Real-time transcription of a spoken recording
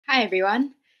Hi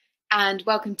everyone, and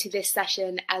welcome to this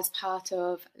session as part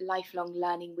of Lifelong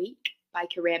Learning Week by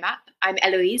Career Map. I'm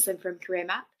Eloise, I'm from Career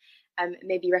Map.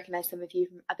 Maybe you recognise some of you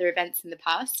from other events in the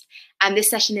past. And this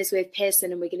session is with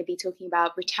Pearson, and we're going to be talking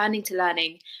about returning to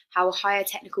learning, how higher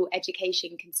technical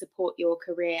education can support your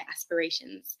career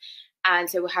aspirations. And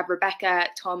so we'll have Rebecca,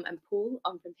 Tom and Paul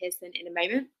on from Pearson in a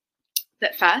moment.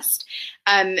 But first,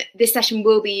 this session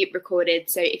will be recorded,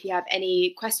 so if you have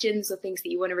any questions or things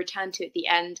that you want to return to at the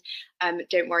end,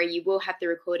 don't worry, you will have the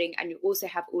recording, and you also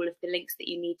have all of the links that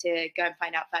you need to go and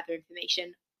find out further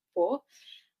information for.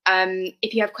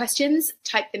 If you have questions,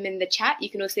 type them in the chat. You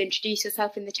can also introduce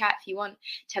yourself in the chat if you want,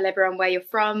 tell everyone where you're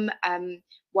from,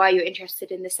 why you're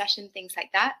interested in the session, things like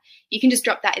that. You can just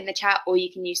drop that in the chat, or you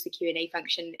can use the Q&A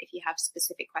function if you have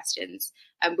specific questions.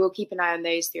 We'll keep an eye on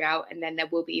those throughout, and then there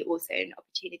will be also an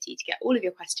opportunity to get all of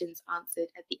your questions answered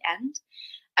at the end.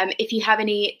 If you have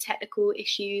any technical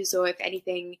issues, or if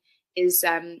anything is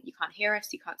you can't hear us,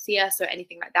 you can't see us, or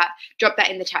anything like that, drop that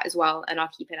in the chat as well, and I'll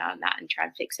keep an eye on that and try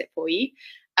and fix it for you.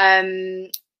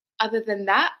 Other than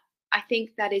that, I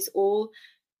think that is all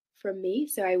from me,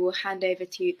 so I will hand over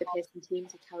to the Pearson team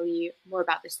to tell you more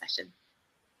about this session.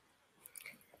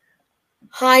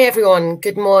 Hi everyone,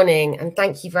 good morning, and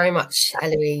thank you very much,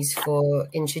 Eloise, for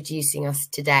introducing us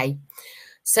today.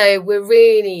 So we're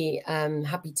really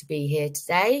happy to be here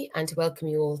today and to welcome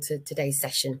you all to today's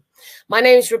session. My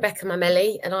name is Rebecca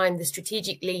Mameli, and I'm the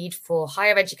Strategic Lead for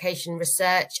Higher Education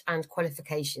Research and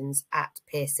Qualifications at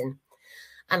Pearson.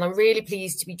 And I'm really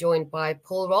pleased to be joined by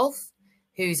Paul Rolfe,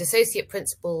 who's Associate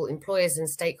Principal Employers and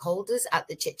Stakeholders at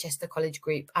the Chichester College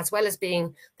Group, as well as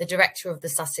being the Director of the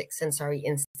Sussex and Surrey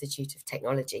Institute of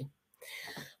Technology.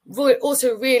 We're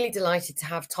also really delighted to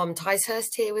have Tom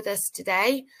Ticehurst here with us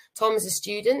today. Tom is a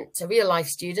student, a real-life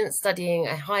student, studying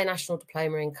a Higher National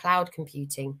Diploma in Cloud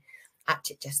Computing at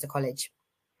Chichester College.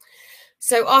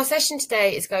 So our session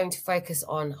today is going to focus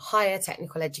on higher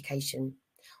technical education.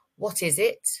 What is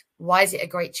it? Why is it a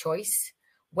great choice?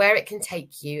 Where it can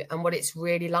take you, and what it's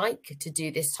really like to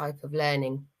do this type of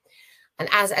learning. And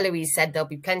as Eloise said, there'll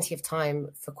be plenty of time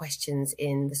for questions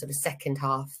in the sort of second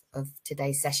half of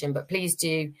today's session, but please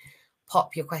do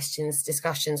pop your questions,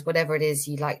 discussions, whatever it is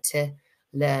you'd like to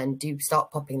learn, do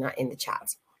start popping that in the chat.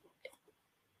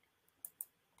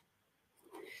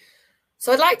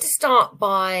 So I'd like to start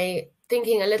by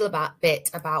thinking a little bit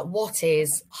about what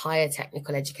is higher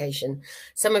technical education.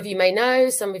 Some of you may know,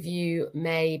 some of you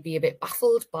may be a bit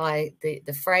baffled by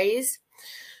the phrase.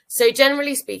 So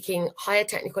generally speaking, higher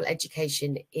technical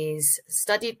education is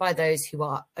studied by those who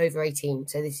are over 18.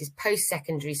 So this is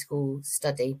post-secondary school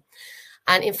study.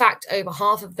 And in fact, over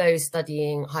half of those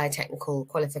studying higher technical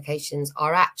qualifications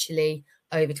are actually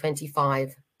over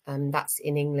 25. That's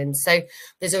in England. So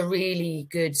there's a really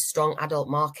good, strong adult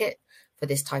market for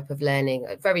this type of learning,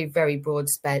 a very, very broad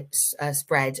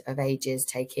spread of ages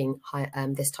taking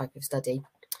this type of study.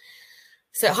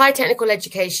 So higher technical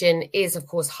education is, of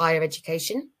course, higher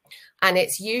education, and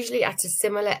it's usually at a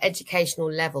similar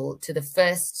educational level to the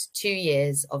first 2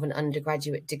 years of an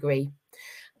undergraduate degree.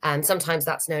 And sometimes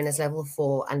that's known as level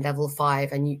 4 and level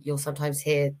 5, and you'll sometimes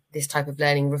hear this type of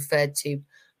learning referred to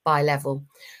by level.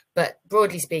 But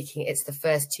broadly speaking, it's the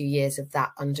first 2 years of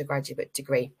that undergraduate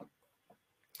degree.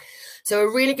 So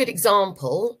a really good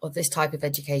example of this type of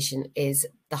education is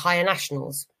the Higher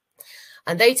Nationals.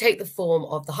 And they take the form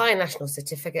of the Higher National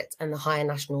Certificate and the Higher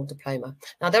National Diploma.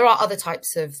 Now, there are other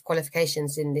types of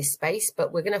qualifications in this space,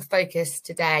 but we're going to focus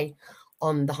today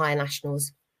on the Higher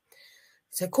Nationals.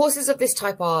 So courses of this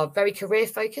type are very career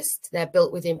focused. They're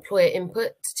built with employer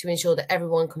input to ensure that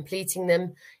everyone completing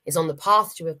them is on the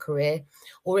path to a career,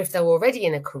 or if they're already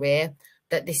in a career,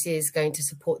 that this is going to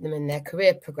support them in their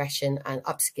career progression and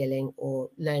upskilling or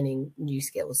learning new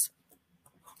skills.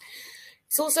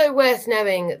 It's also worth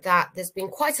knowing that there's been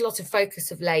quite a lot of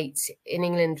focus of late in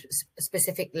England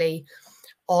specifically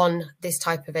on this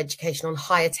type of education, on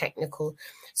higher technical.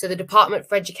 So the Department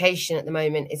for Education at the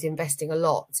moment is investing a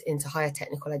lot into higher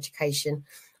technical education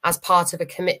as part of a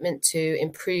commitment to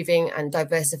improving and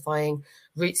diversifying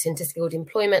routes into skilled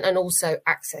employment and also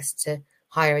access to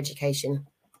higher education.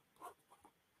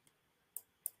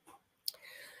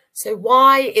 So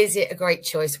why is it a great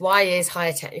choice? Why is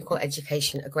higher technical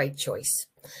education a great choice?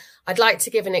 I'd like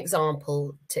to give an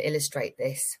example to illustrate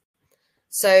this.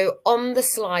 So on the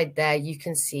slide there, you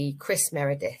can see Chris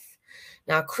Meredith.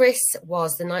 Now, Chris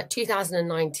was the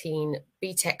 2019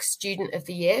 BTEC Student of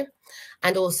the Year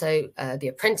and also the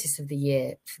Apprentice of the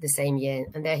Year for the same year.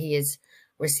 And there he is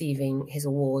receiving his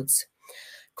awards.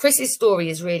 Chris's story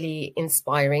is really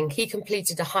inspiring. He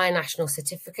completed a Higher National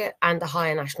Certificate and a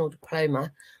Higher National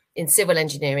Diploma in civil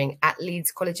engineering at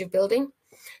Leeds College of Building.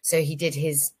 So he did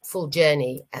his full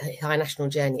journey, higher national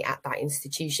journey at that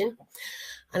institution.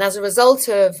 And as a result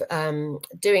of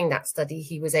doing that study,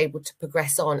 he was able to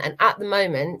progress on. And at the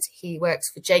moment, he works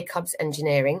for Jacobs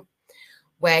Engineering,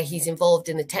 where he's involved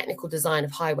in the technical design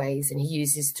of highways, and he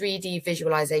uses 3D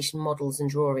visualization models and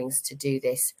drawings to do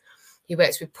this. He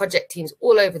works with project teams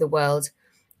all over the world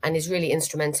and is really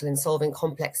instrumental in solving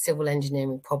complex civil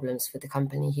engineering problems for the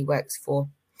company he works for.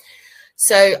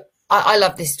 So I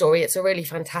love this story. It's a really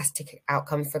fantastic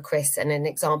outcome for Chris and an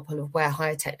example of where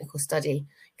higher technical study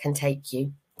can take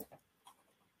you.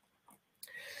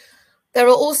 There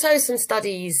are also some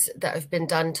studies that have been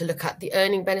done to look at the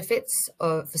earning benefits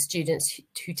for students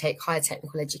who take higher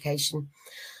technical education.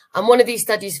 And one of these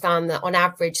studies found that on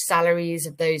average, salaries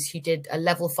of those who did a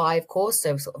level 5 course,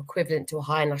 so sort of equivalent to a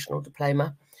higher national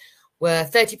diploma, were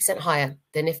 30% higher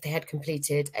than if they had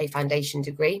completed a foundation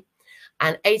degree,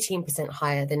 and 18%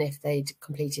 higher than if they'd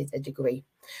completed a degree.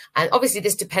 And obviously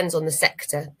this depends on the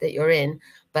sector that you're in,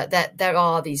 but there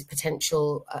are these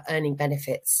potential earning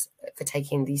benefits for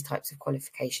taking these types of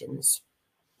qualifications.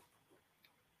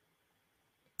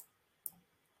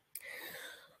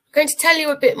 I'm going to tell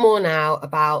you a bit more now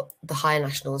about the higher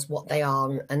nationals, what they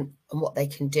are and what they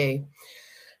can do.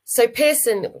 So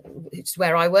Pearson, which is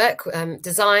where I work,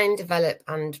 design, develop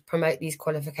and promote these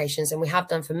qualifications, and we have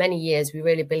done for many years. We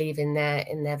really believe in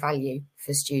their value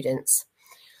for students.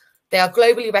 They are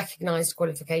globally recognised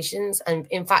qualifications, and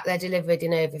in fact, they're delivered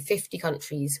in over 50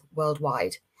 countries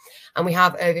worldwide. And we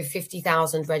have over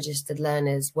 50,000 registered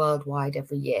learners worldwide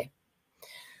every year.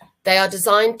 They are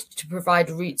designed to provide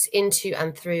routes into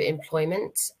and through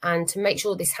employment. And to make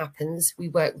sure this happens, we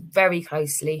work very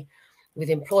closely with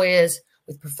employers,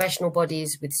 with professional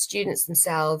bodies, with students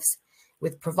themselves,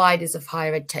 with providers of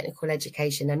higher ed technical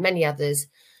education and many others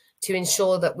to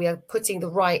ensure that we are putting the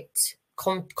right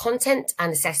content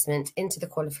and assessment into the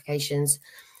qualifications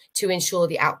to ensure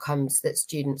the outcomes that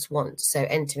students want. So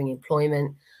entering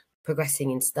employment, progressing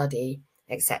in study,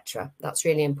 etc. That's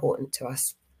really important to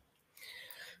us.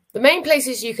 The main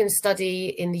places you can study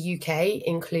in the UK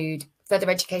include further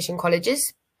education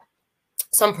colleges,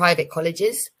 some private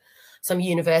colleges, some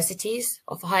universities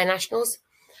of higher nationals,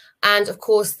 and of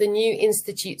course the new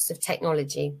institutes of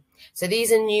technology. So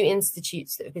these are new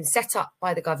institutes that have been set up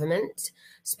by the government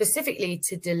specifically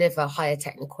to deliver higher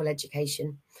technical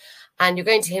education. And you're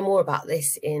going to hear more about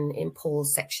this in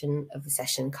Paul's section of the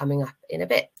session coming up in a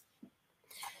bit.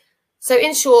 So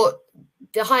in short,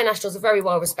 the higher nationals are very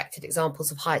well respected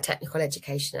examples of higher technical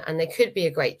education, and they could be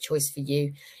a great choice for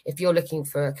you if you're looking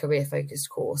for a career focused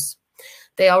course.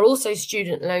 They are also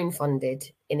student loan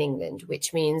funded in England,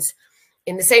 which means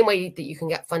in the same way that you can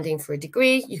get funding for a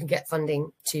degree, you can get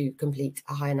funding to complete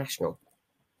a higher national.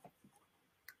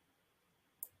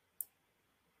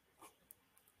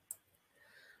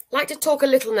 I'd like to talk a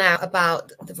little now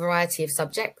about the variety of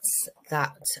subjects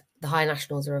that the higher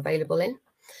nationals are available in.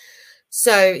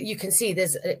 So you can see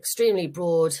there's an extremely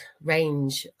broad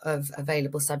range of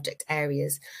available subject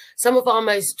areas. Some of our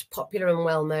most popular and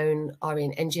well-known are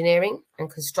in engineering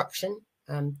and construction,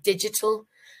 digital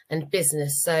and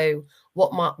business. So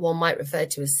what one might refer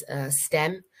to as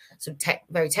STEM, so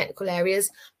very technical areas,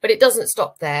 but it doesn't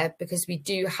stop there because we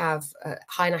do have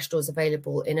high nationals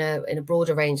available in a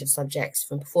broader range of subjects,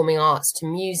 from performing arts to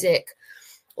music,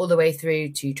 all the way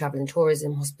through to travel and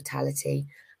tourism, hospitality,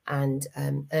 and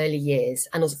early years,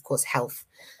 and also of course health.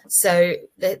 So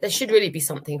there should really be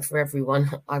something for everyone,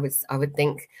 I would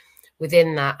think,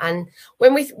 within that. And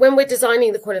when we're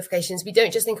designing the qualifications, we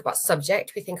don't just think about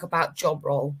subject, we think about job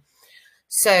role.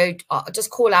 So I'll just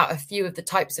call out a few of the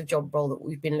types of job role that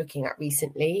we've been looking at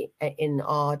recently in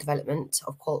our development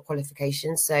of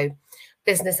qualifications. So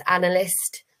business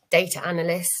analyst, data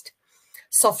analyst,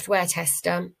 software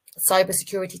tester,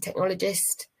 cybersecurity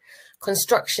technologist,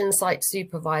 construction site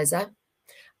supervisor,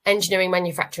 engineering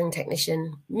manufacturing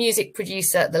technician, music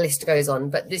producer, the list goes on.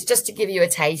 But this just to give you a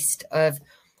taste of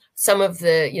some of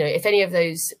the, if any of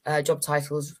those job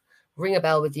titles ring a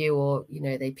bell with you, or,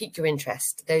 they pique your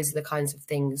interest, those are the kinds of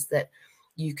things that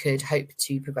you could hope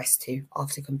to progress to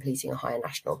after completing a higher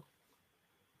national.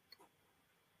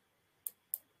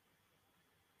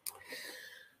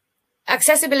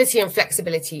 Accessibility and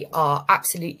flexibility are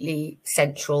absolutely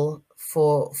central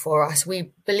for us.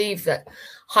 We believe that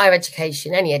higher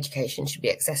education, any education, should be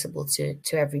accessible to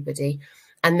everybody,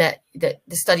 and that the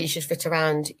study should fit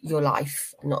around your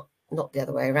life, not the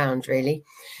other way around, really.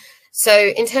 So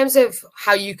in terms of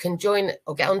how you can join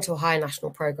or get onto a higher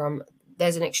national programme,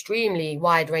 there's an extremely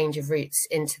wide range of routes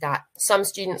into that. Some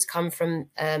students come from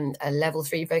a level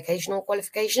 3 vocational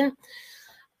qualification.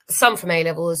 some from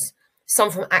A-levels,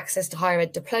 some from access to higher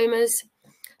ed diplomas.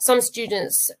 Some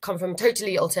students come from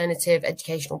totally alternative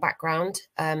educational background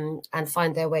and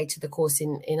find their way to the course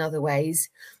in other ways.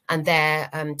 And their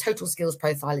total skills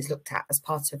profile is looked at as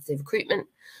part of the recruitment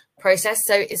process.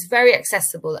 So it's very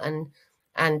accessible and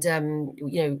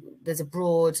you know, there's a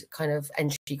broad kind of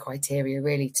entry criteria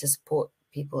really to support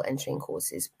people entering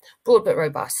courses. Broad but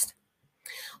robust.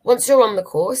 Once you're on the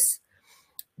course,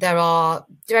 there are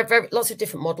lots of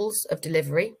different models of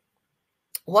delivery.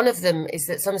 One of them is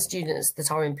that some students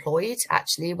that are employed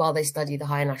actually while they study the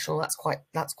Higher National, that's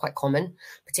quite common,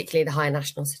 particularly the Higher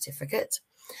National Certificate.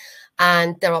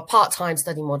 And there are part-time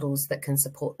study models that can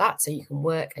support that, so you can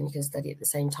work and you can study at the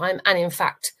same time. And in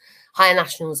fact, Higher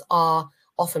Nationals are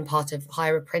often part of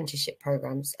higher apprenticeship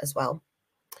programs as well.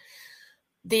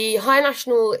 The Higher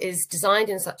National is designed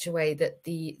in such a way that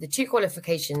the two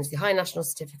qualifications, the Higher National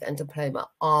Certificate and Diploma,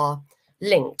 are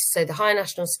linked. So the Higher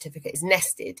National Certificate is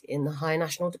nested in the Higher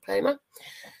National Diploma.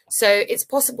 So it's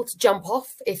possible to jump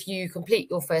off if you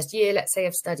complete your first year, let's say,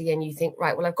 of study, and you think,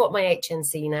 right, well, I've got my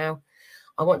HNC now.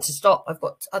 I want to stop. I've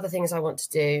got other things I want to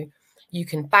do. You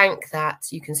can bank that,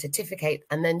 you can certificate,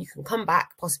 and then you can come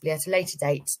back possibly at a later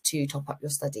date to top up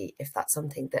your study if that's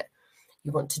something that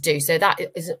you want to do. So that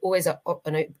is always an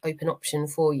open option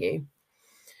for you.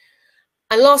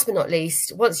 And last but not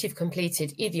least, once you've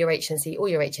completed either your HNC or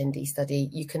your HND study,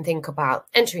 you can think about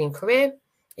entering a career,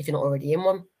 if you're not already in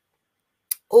one,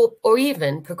 or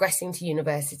even progressing to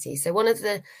university. So one of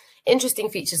the interesting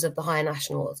features of the Higher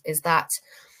Nationals is that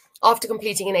after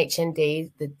completing an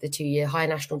HND, the 2-year Higher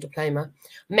National Diploma,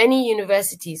 many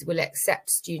universities will accept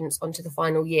students onto the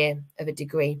final year of a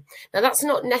degree. Now, that's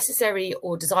not necessary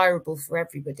or desirable for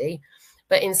everybody,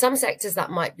 but in some sectors that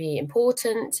might be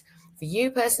important. For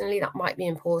you personally, that might be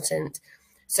important.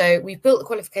 So we've built the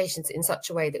qualifications in such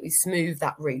a way that we smooth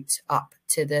that route up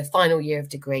to the final year of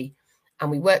degree, and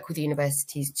we work with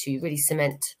universities to really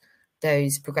cement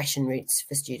those progression routes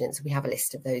for students. We have a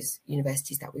list of those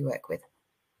universities that we work with.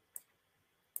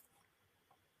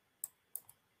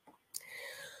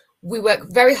 We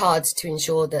work very hard to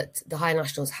ensure that the Higher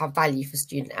Nationals have value for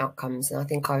student outcomes, and I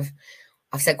think I've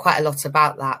said quite a lot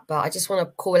about that, but I just want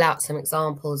to call out some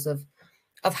examples of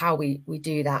how we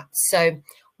do that. So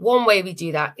one way we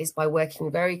do that is by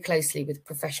working very closely with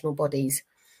professional bodies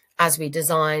as we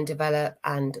design, develop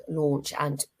and launch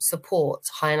and support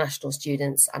Higher National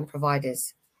students and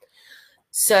providers.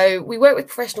 So we work with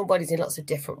professional bodies in lots of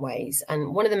different ways.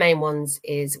 And one of the main ones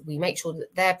is we make sure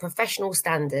that their professional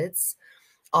standards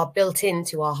are built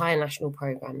into our Higher National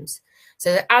programs.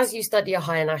 So that as you study a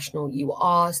Higher National, you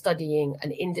are studying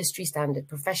an industry standard,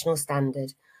 professional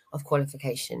standard of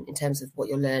qualification in terms of what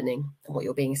you're learning and what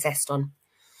you're being assessed on.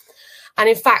 And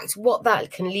in fact, what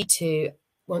that can lead to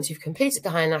once you've completed the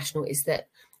Higher National is that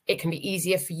it can be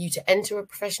easier for you to enter a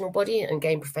professional body and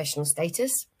gain professional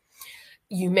status.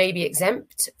 You may be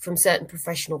exempt from certain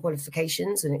professional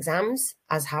qualifications and exams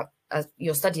as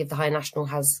your study of the Higher National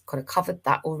has kind of covered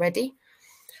that already.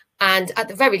 And at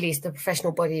the very least, the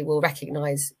professional body will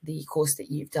recognise the course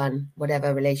that you've done,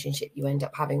 whatever relationship you end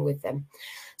up having with them.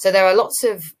 So there are lots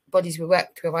of bodies we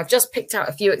work with. I've just picked out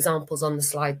a few examples on the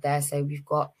slide there. So we've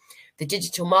got the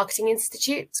Digital Marketing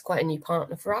Institute, it's quite a new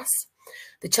partner for us.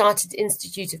 The Chartered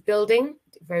Institute of Building,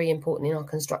 very important in our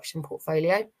construction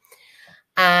portfolio.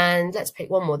 And let's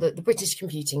pick one more, the British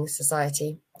Computing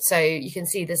Society. So you can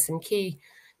see there's some key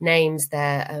names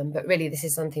there, but really this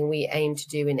is something we aim to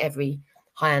do in every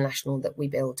Higher National that we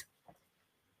build.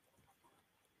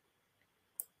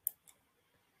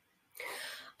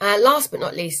 Last but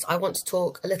not least, I want to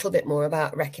talk a little bit more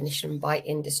about recognition by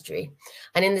industry.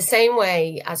 And in the same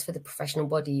way as for the professional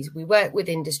bodies, we work with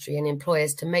industry and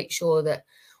employers to make sure that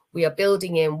we are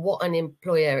building in what an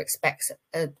employer expects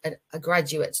a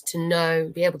graduate to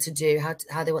know, be able to do,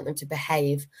 how they want them to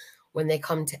behave when they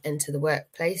come to enter the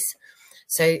workplace.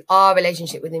 So our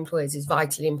relationship with employers is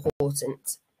vitally important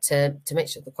to make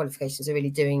sure the qualifications are really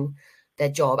doing their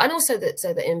job, and also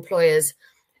so that employers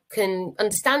can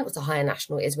understand what a Higher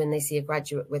National is when they see a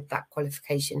graduate with that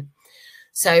qualification.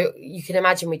 So you can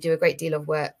imagine we do a great deal of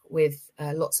work with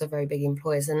lots of very big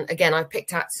employers. And again, I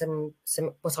picked out some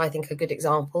what I think are good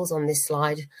examples on this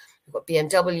slide. We've got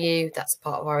BMW, that's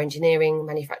part of our engineering,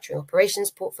 manufacturing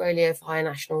operations portfolio for Higher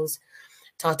Nationals.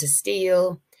 Tata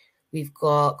Steel, we've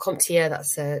got CompTIA,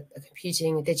 that's a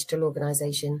computing, a digital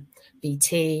organisation,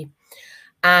 BT.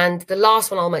 And the last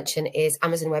one I'll mention is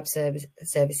Amazon Web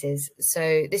Services.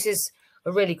 So this is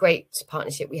a really great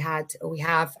partnership we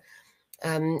have.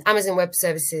 Amazon Web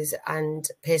Services and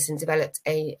Pearson developed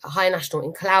a Higher National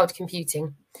in cloud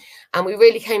computing. And we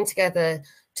really came together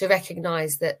to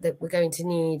recognise that we're going to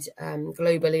need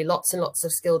globally lots and lots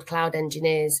of skilled cloud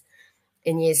engineers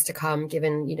in years to come,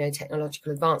 given, you know,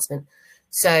 technological advancement.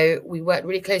 So we worked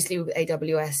really closely with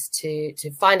AWS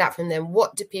to find out from them,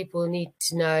 what do people need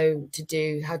to know to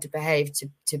do, how to behave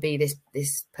to be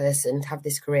this person, to have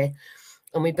this career.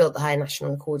 And we built the Higher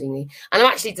National accordingly. And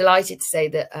I'm actually delighted to say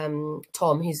that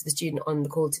Tom, who's the student on the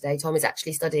call today, Tom is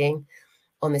actually studying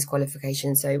on this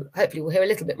qualification. So hopefully we'll hear a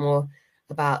little bit more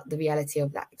about the reality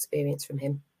of that experience from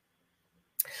him.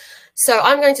 So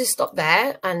I'm going to stop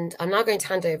there, and I'm now going to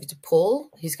hand over to Paul,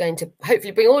 who's going to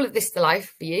hopefully bring all of this to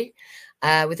life for you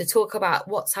with a talk about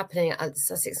what's happening at the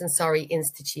Sussex and Surrey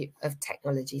Institute of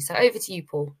Technology. So over to you,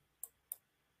 Paul.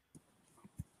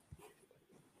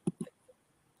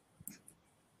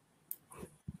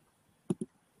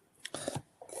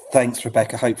 Thanks,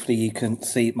 Rebecca. Hopefully you can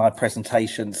see my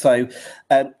presentation. So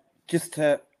just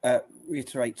to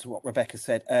reiterate to what Rebecca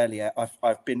said earlier,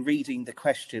 I've been reading the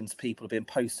questions people have been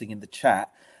posting in the chat.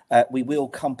 We will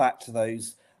come back to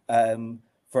those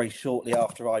very shortly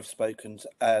after I've spoken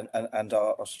and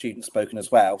our students spoken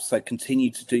as well. So continue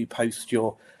to post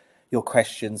your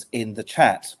questions in the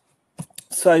chat.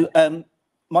 So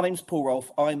my name's Paul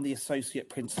Rolfe. I'm the Associate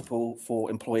Principal for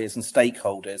Employers and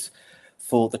Stakeholders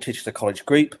for the Chichester College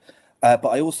Group, but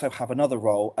I also have another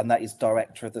role, and that is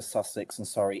Director of the Sussex and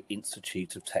Surrey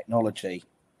Institute of Technology.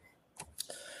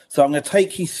 So I'm going to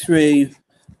take you through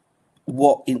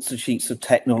what institutes of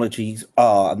technologies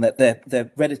are, and that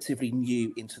they're relatively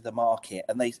new into the market,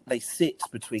 and they sit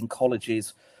between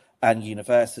colleges and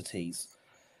universities.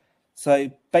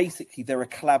 So basically, they're a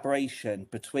collaboration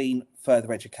between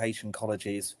further education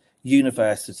colleges,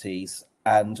 universities,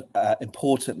 and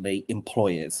importantly,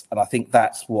 employers. And I think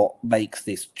that's what makes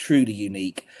this truly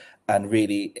unique and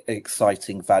really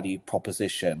exciting value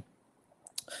proposition.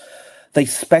 They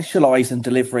specialise in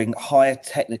delivering higher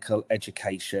technical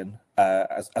education,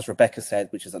 as Rebecca said,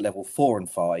 which is at level 4 and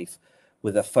 5,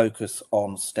 with a focus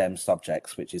on STEM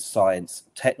subjects, which is science,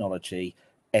 technology,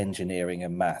 engineering,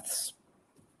 and maths.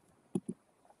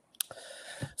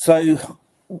 So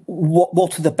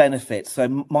what are the benefits?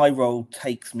 So my role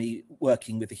takes me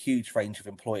working with a huge range of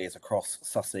employers across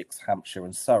Sussex, Hampshire,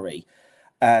 and Surrey.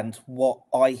 And what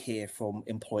I hear from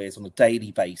employers on a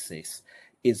daily basis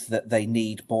is that they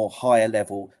need more higher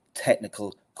level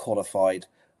technical qualified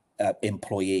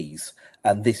employees.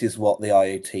 And this is what the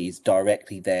IoT is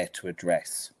directly there to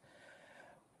address.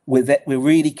 We're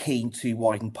really keen to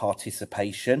widen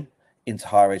participation into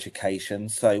higher education.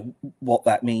 So what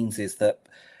that means is that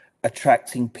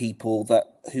attracting people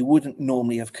who wouldn't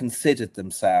normally have considered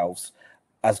themselves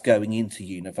as going into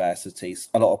universities.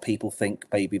 A lot of people think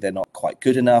maybe they're not quite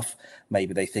good enough,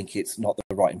 maybe they think it's not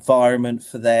the right environment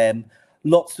for them.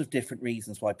 Lots of different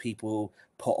reasons why people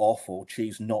put off or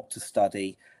choose not to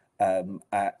study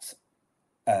at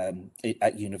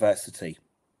university.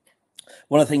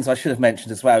 One of the things I should have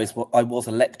mentioned as well is I was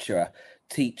a lecturer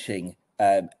teaching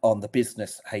on the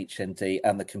business HND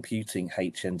and the computing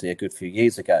HND a good few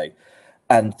years ago.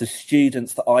 And the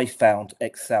students that I found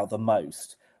excel the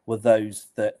most were those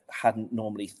that hadn't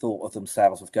normally thought of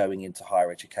themselves of going into higher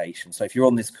education. So if you're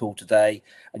on this call today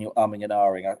and you're umming and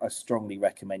ahhing, I strongly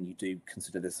recommend you do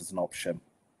consider this as an option.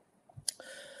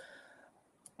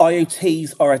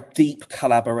 IoTs are a deep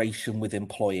collaboration with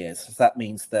employers. That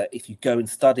means that if you go and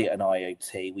study at an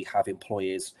IoT, we have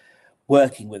employers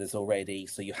working with us already,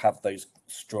 so you have those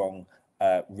strong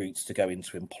routes to go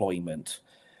into employment.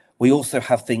 We also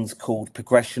have things called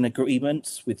progression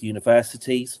agreements with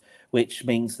universities, which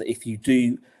means that if you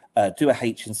do a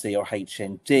HNC or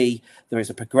HND, there is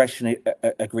a progression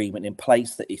agreement in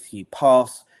place that if you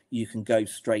pass, you can go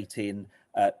straight in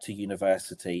to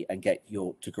university and get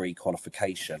your degree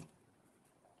qualification.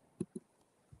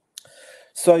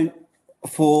 So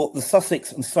for the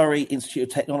Sussex and Surrey Institute of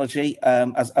Technology,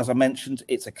 as I mentioned,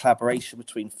 it's a collaboration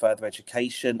between further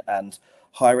education and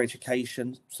higher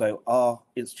education. So our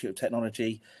Institute of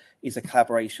Technology is a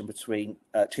collaboration between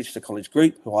Chichester College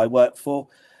Group, who I work for,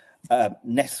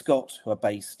 Nescott, who are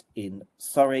based in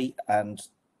Surrey, and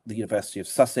the University of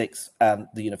Sussex and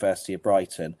the University of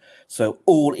Brighton. So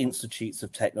all institutes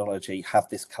of technology have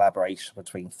this collaboration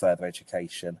between further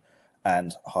education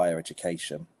and higher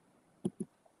education.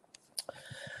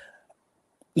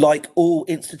 Like all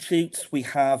institutes, we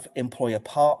have employer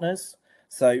partners.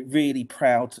 So really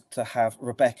proud to have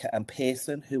Rebecca and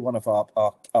Pearson, who are one of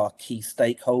our key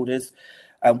stakeholders.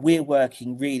 And we're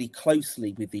working really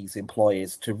closely with these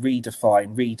employers to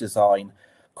redesign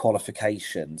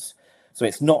qualifications. So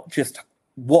it's not just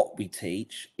what we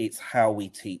teach, it's how we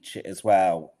teach it as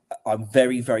well. I'm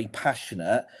very, very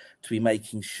passionate to be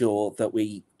making sure that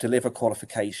we deliver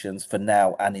qualifications for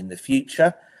now and in the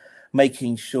future,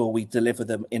 making sure we deliver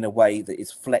them in a way that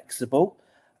is flexible.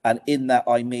 And in that,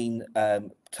 I mean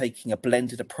taking a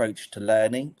blended approach to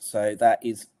learning. So that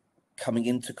is coming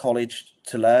into college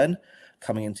to learn,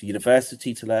 coming into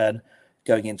university to learn,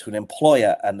 going into an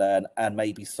employer and learn, and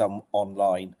maybe some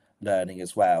online learning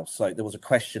as well. So there was a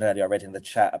question earlier I read in the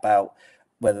chat about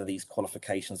whether these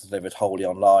qualifications are delivered wholly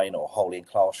online or wholly in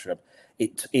classroom.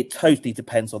 It totally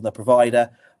depends on the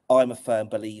provider. I'm a firm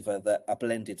believer that a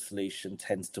blended solution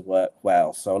tends to work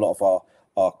well. So a lot of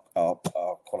our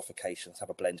qualifications have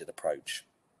a blended approach.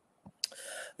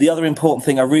 The other important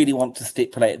thing I really want to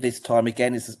stipulate at this time,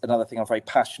 again, is another thing I'm very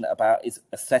passionate about, is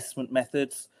assessment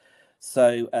methods.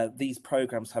 So these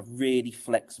programs have really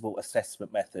flexible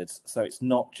assessment methods. So it's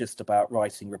not just about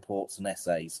writing reports and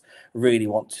essays. I really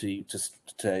want to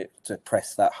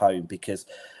press that home, because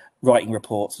writing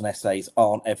reports and essays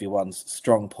aren't everyone's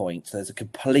strong point. So there's a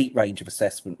complete range of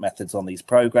assessment methods on these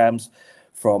programs,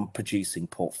 from producing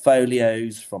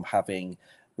portfolios, from having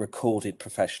recorded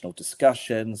professional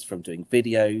discussions, from doing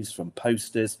videos, from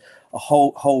posters, a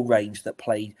whole range that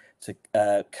play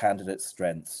to candidates'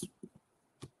 strengths.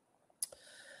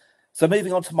 So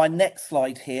moving on to my next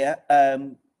slide here,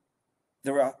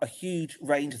 there are a huge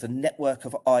range of a network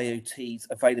of IoTs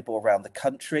available around the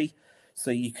country.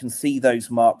 So you can see those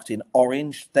marked in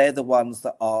orange. They're the ones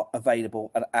that are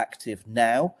available and active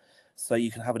now. So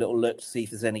you can have a little look to see if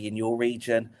there's any in your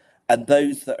region. And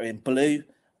those that are in blue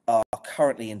are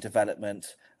currently in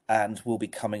development and will be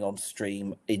coming on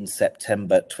stream in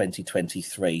September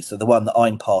 2023. So the one that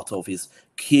I'm part of is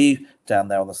Q, down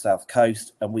there on the south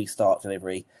coast, and we start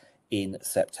delivery in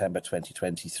September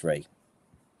 2023.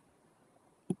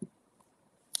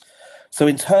 So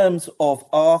in terms of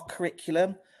our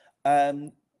curriculum,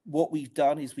 what we've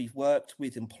done is we've worked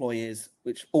with employers,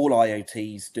 which all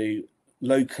IoTs do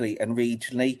locally and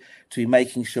regionally, to be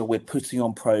making sure we're putting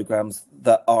on programs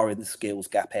that are in the skills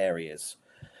gap areas.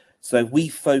 So we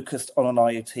focused on an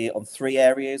IoT on 3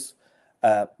 areas.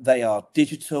 They are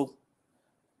digital,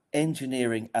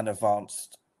 engineering and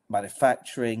advanced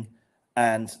manufacturing,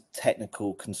 and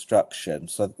technical construction.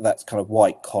 So that's kind of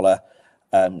white collar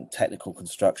technical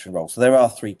construction roles. So there are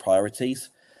 3 priorities.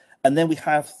 And then we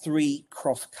have 3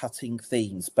 cross-cutting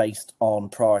themes based on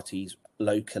priorities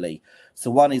locally.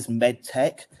 So one is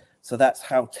medtech. So that's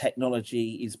how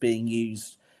technology is being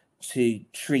used to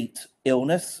treat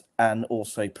illness and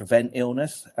also prevent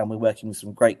illness. And we're working with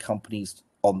some great companies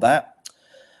on that.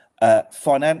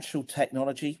 Financial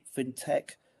technology,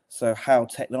 fintech. So how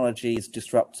technology is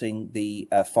disrupting the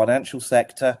financial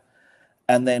sector.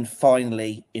 And then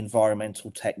finally,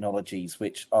 environmental technologies,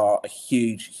 which are a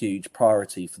huge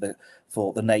priority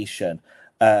for the nation.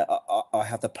 I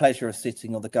have the pleasure of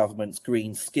sitting on the government's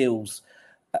Green Skills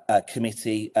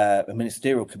committee, a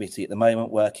ministerial committee at the moment,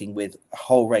 working with a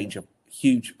whole range of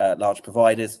large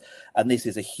providers, and this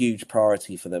is a huge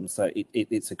priority for them. So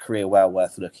it's a career well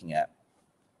worth looking at.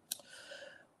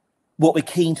 What we're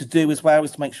keen to do as well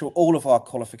is to make sure all of our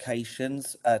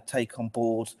qualifications take on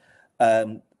board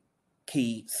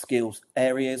key skills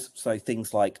areas. So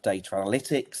things like data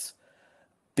analytics,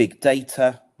 big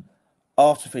data,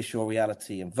 artificial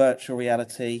reality and virtual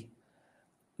reality,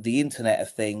 the Internet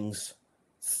of Things,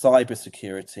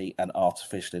 cybersecurity and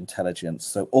artificial intelligence.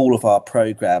 So all of our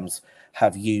programs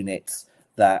have units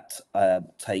that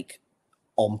take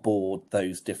on board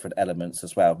those different elements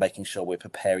as well, making sure we're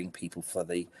preparing people for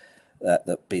the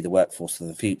workforce of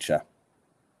the future.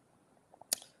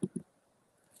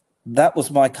 That was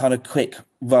my kind of quick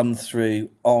run through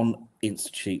on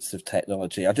Institutes of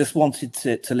Technology. I just wanted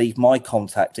to leave my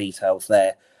contact details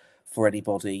there for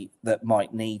anybody that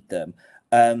might need them.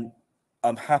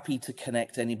 I'm happy to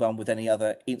connect anyone with any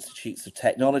other Institutes of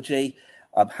Technology.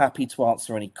 I'm happy to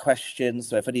answer any questions.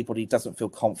 So if anybody doesn't feel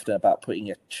confident about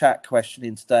putting a chat question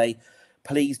in today,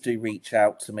 please do reach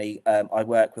out to me. I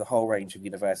work with a whole range of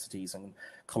universities and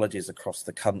colleges across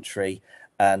the country,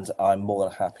 and I'm more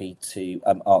than happy to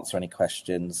answer any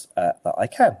questions that I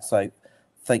can. So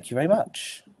thank you very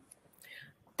much.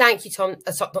 Thank you, Tom.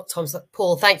 Not Tom,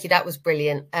 Paul. Thank you. That was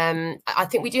brilliant. I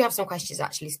think we do have some questions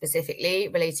actually specifically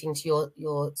relating to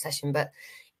your session, but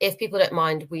if people don't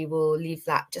mind, we will leave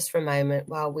that just for a moment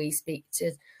while we speak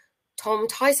to Tom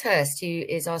Ticehurst, who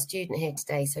is our student here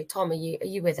today. So Tom, are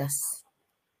you with us?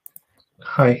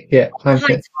 Hi, yeah. Hi,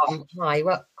 Tom. Hi,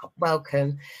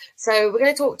 welcome. So we're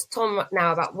going to talk to Tom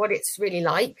now about what it's really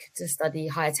like to study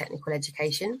higher technical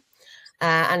education,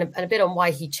 and a bit on why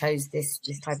he chose this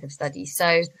type of study.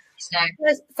 So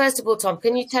first of all, Tom,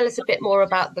 can you tell us a bit more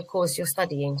about the course you're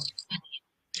studying?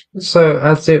 So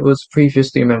as it was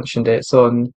previously mentioned, it's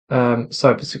on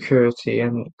cybersecurity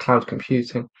and cloud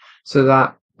computing. So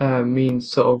that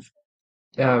means sort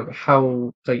of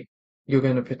how like you're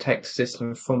going to protect the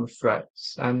system from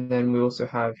threats, and then we also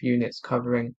have units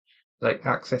covering like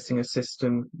accessing a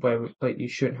system where like you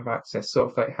shouldn't have access, sort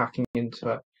of like hacking into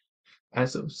it, and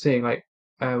sort of seeing like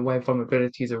where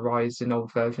vulnerabilities arise in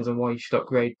old versions and why you should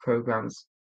upgrade programs.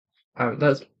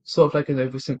 That's sort of like an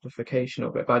oversimplification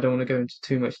of it, but I don't want to go into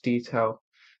too much detail,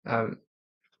 um,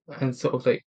 and sort of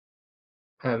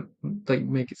um, like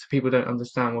make it so people don't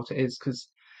understand what it is, because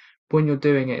when you're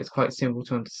doing it, it's quite simple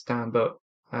to understand, but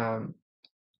um,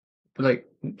 like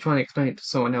trying to explain it to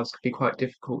someone else could be quite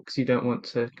difficult because you don't want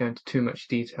to go into too much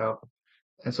detail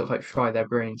and sort of like fry their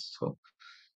brains at all.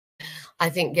 I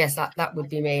think, yes, that would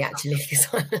be me actually, because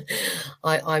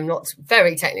I'm not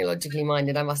very technologically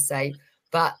minded, I must say,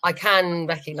 but I can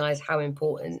recognise how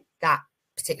important that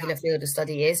particular field of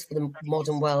study is for the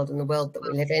modern world and the world that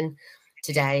we live in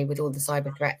today, with all the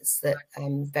cyber threats that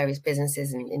various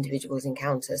businesses and individuals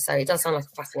encounter. So it does sound like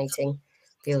a fascinating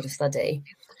field of study.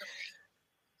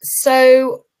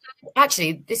 So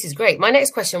actually, this is great. My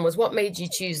next question was, what made you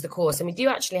choose the course? And we do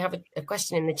actually have a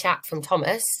question in the chat from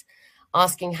Thomas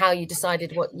asking how you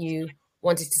decided what you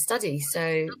wanted to study.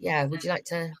 So yeah, would you like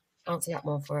to answer that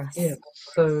one for us? Yeah,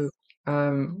 so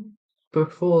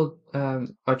before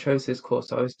I chose this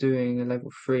course, I was doing a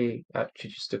level 3 at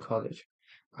Chichester College,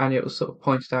 and it was sort of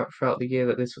pointed out throughout the year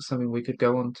that this was something we could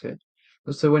go on to.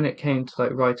 So when it came to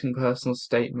like writing personal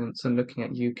statements and looking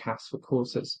at UCAS for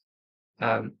courses,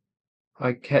 um,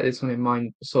 I kept this one in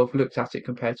mind, sort of looked at it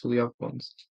compared to the other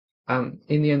ones.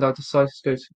 In the end, I decided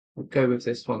to go with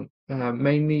this one,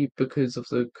 mainly because of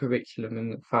the curriculum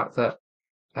and the fact that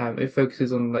it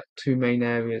focuses on like two main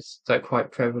areas that are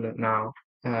quite prevalent now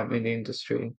in the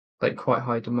industry, like quite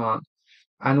high demand,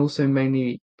 and also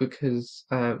mainly because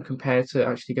compared to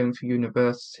actually going to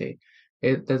university,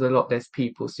 there's a lot less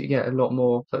people, so you get a lot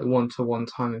more like one-to-one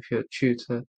time with your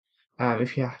tutor.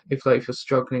 If you're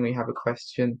struggling or you have a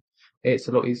question, it's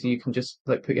a lot easier. You can just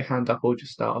like put your hand up or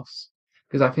just ask.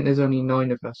 Because I think there's only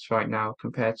 9 of us right now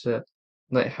compared to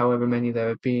like however many there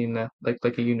would be in like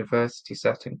a university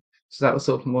setting. So that was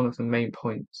sort of one of the main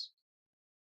points.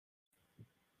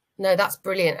 No, that's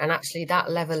brilliant. And actually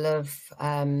that level of,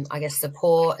 I guess,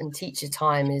 support and teacher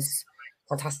time is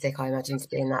fantastic, I imagine, to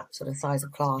be in that sort of size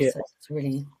of class. Yeah. So it's a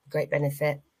really great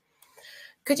benefit.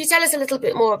 Could you tell us a little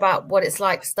bit more about what it's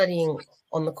like studying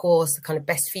on the course, the kind of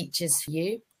best features for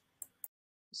you?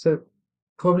 So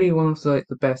probably one of like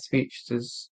the best features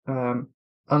is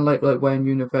unlike like where in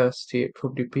university it'd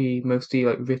probably be mostly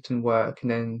like written work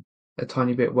and then a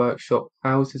tiny bit workshop.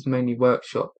 Ours is mainly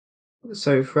workshop.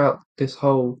 So throughout this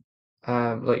whole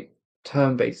like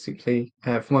term basically,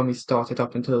 from when we started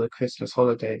up until the Christmas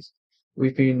holidays,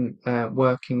 we've been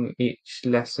working each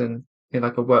lesson in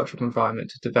like a workshop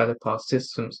environment to develop our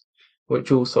systems,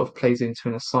 which all sort of plays into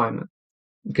an assignment.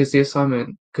 Because the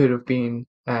assignment could have been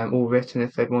all written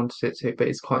if they'd wanted it to, but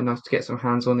it's quite nice to get some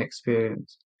hands-on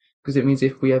experience because it means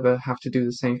if we ever have to do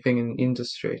the same thing in the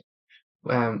industry,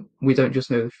 we don't just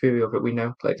know the theory of it, we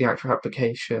know like the actual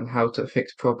application, how to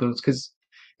fix problems, because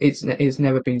it's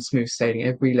never been smooth sailing.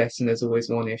 Every lesson there's always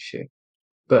one issue,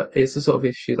 but it's the sort of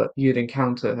issue that you'd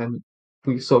encounter, and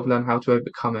we sort of learn how to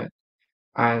overcome it,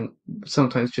 and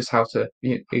sometimes just how to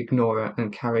ignore it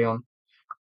and carry on,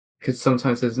 because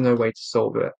sometimes there's no way to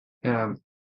solve it.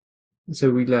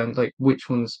 So we learn like which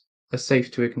ones are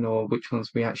safe to ignore, which ones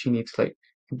we actually need to like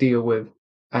deal with,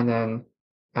 and then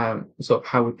sort of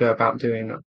how we go about doing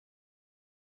that.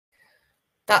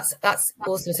 That's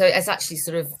awesome. So it's actually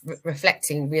sort of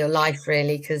reflecting real life,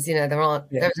 really, because there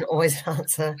isn't always an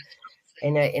answer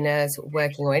in a sort of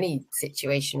working or any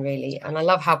situation, really. And I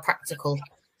love how practical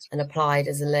and applied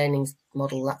as a learning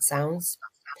model that sounds.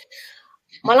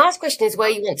 My last question is where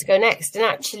you want to go next. And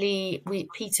actually,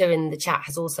 Peter in the chat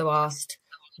has also asked,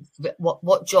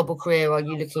 what job or career are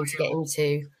you looking to get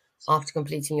into after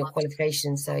completing your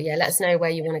qualifications? So yeah, let us know where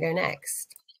you want to go next.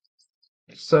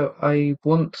 So I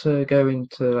want to go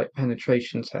into like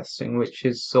penetration testing, which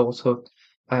is sort of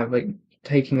like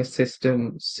taking a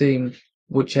system, seeing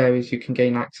which areas you can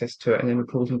gain access to it, and then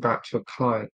reporting back to a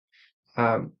client.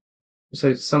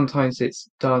 So sometimes it's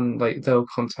done like they'll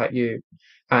contact you,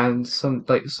 and some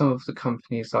of the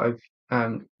companies that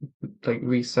I've like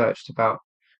researched about,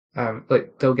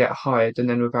 like they'll get hired, and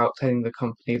then without telling the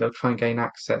company, they'll try and gain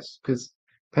access, because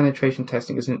penetration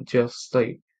testing isn't just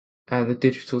like the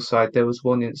digital side. There was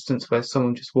one instance where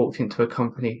someone just walked into a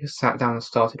company, sat down and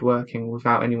started working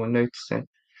without anyone noticing.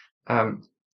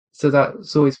 So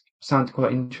that's always sounded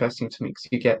quite interesting to me, because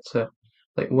you get to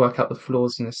like work out the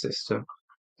flaws in the system,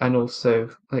 and also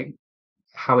like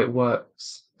how it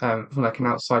works from like an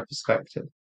outside perspective.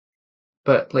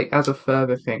 But like as a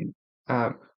further thing,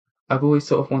 I've always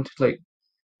sort of wanted like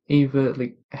either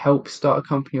like help start a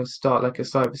company or start like a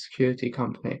cybersecurity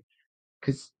company,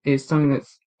 because it's something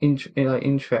that's it like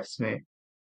interests me.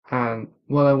 And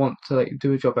while I want to like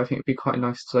do a job, I think it'd be quite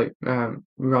nice to like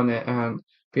run it and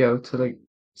be able to like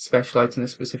specialize in a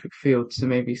specific field. So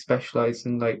maybe specialize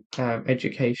in like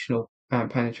educational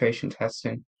penetration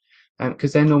testing,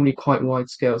 because they're normally quite wide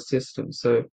scale systems.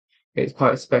 So it's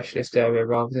quite a specialist area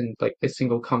rather than like a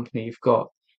single company. You've got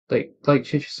like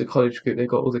Chichester College Group, they've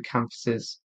got all the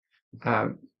campuses.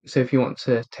 So if you want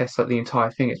to test like the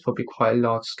entire thing, it's probably quite a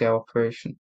large scale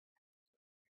operation.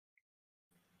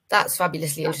 That's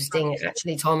fabulously interesting,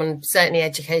 actually, Tom. And certainly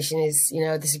education is,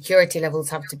 the security levels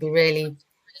have to be really,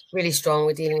 really strong.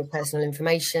 We're dealing with personal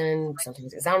information,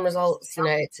 sometimes exam results,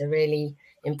 it's a really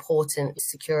important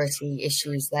security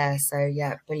issues there. So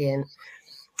yeah, brilliant.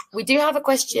 We do have a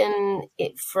question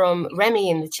from Remy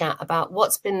in the chat about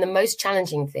what's been the most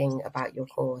challenging thing about your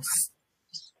course.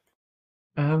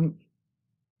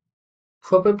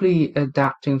 Probably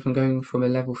adapting from going from a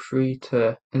level 3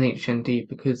 to an HND,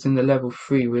 because in the level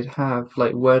 3 we'd have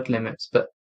like word limits, but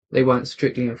they weren't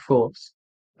strictly enforced.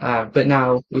 But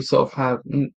now we sort of have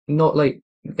not like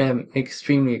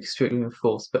extremely strictly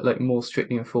enforced, but like more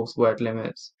strictly enforced word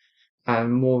limits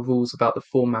and more rules about the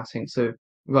formatting. So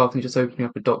rather than just opening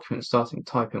up a document and starting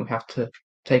typing, we have to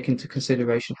take into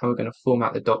consideration how we're going to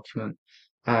format the document,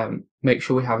 make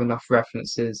sure we have enough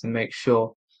references, and make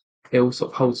sure it all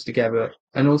sort of holds together,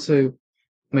 and also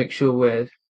make sure we're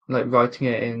like writing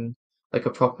it in like a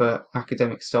proper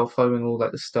academic style, following all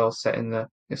like the style set in the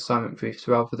assignment briefs,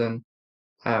 rather than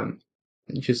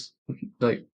just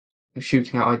like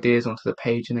shooting out ideas onto the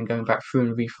page and then going back through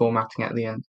and reformatting at the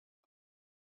end.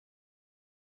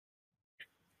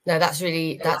 No, that's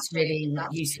really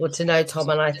useful to know, Tom.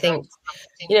 And I think,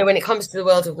 when it comes to the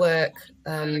world of work,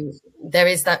 there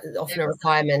is that often a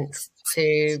requirement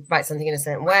to write something in a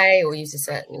certain way or use a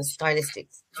certain stylistic,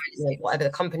 whatever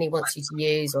the company wants you to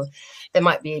use, or there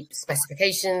might be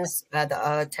specifications that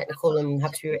are technical and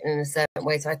have to be written in a certain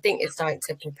way. So I think it's starting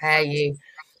to prepare you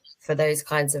for those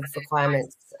kinds of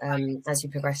requirements as you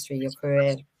progress through your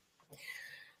career.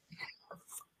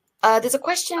 There's a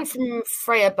question from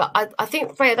Freya, but I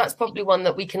think, Freya, that's probably one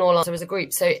that we can all answer as a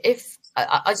group. So if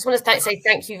I just want to say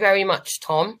thank you very much,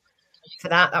 Tom, for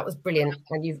that. That was brilliant.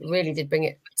 And you really did bring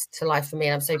it to life for me.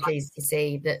 And I'm so pleased to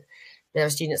see that there are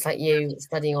students like you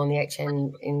studying on the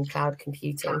HN in cloud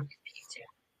computing.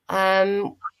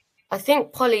 I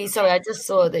think, Polly, sorry, I just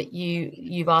saw that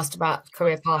you've asked about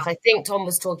career path. I think Tom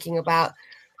was talking about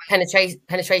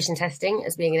penetration testing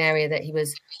as being an area that he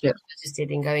was interested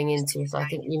in going into. So I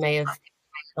think you may have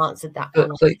answered that.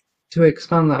 But like, to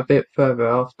expand that a bit further,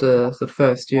 after the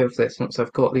first year of this, once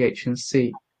I've got the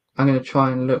HNC, I'm going to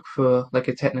try and look for like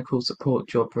a technical support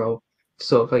job role to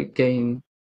sort of like gain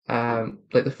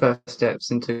like the first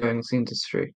steps into going into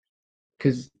industry,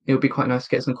 because it would be quite nice to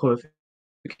get some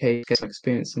qualifications, get some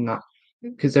experience in that,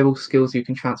 because they're all skills you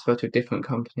can transfer to a different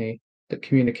company, the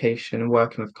communication and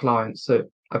working with clients. So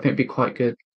I think it'd be quite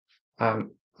good. And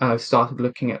I've started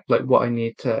looking at like what I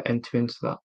need to enter into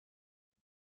that.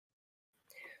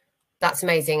 That's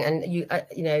amazing,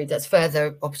 and that's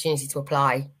further opportunity to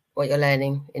apply what you're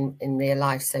learning in real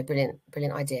life. So brilliant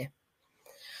idea.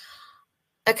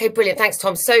 Okay, brilliant. Thanks,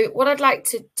 Tom. So what I'd like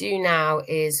to do now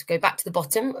is go back to the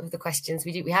bottom of the questions.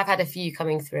 We have had a few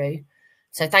coming through,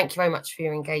 so thank you very much for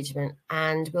your engagement,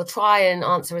 and we'll try and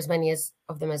answer as many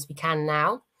of them as we can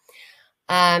now.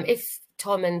 If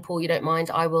Tom and Paul, you don't mind,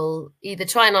 I will either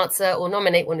try and answer or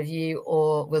nominate one of you,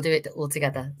 or we'll do it all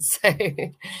together. So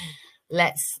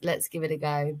let's give it a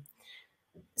go.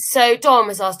 So Dom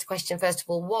has asked a question, first of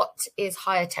all, what is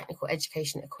higher technical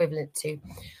education equivalent to?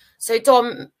 So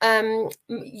Dom,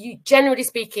 generally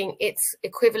speaking, it's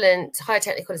equivalent, higher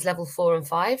technical is level 4 and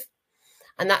 5,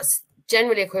 and that's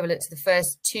generally equivalent to the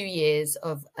first 2 years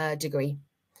of a degree.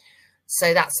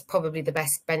 So that's probably the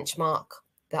best benchmark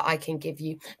that I can give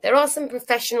you. There are some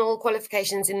professional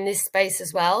qualifications in this space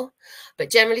as well, but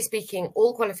generally speaking,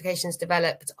 all qualifications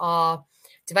developed are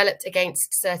developed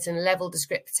against certain level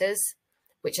descriptors,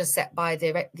 which are set by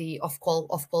the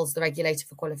Ofqual's, the regulator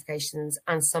for qualifications,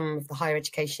 and some of the higher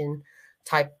education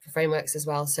type frameworks as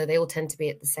well. So they all tend to be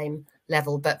at the same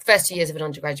level, but first 2 years of an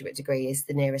undergraduate degree is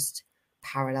the nearest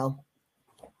parallel.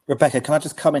 Rebecca, can I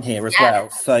just come in here as well?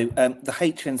 So the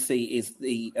HNC is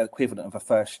the equivalent of a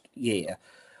first year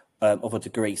of a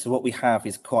degree. So what we have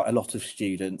is quite a lot of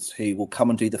students who will come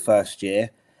and do the first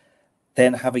year,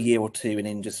 then have a year or two in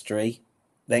industry,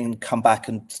 then come back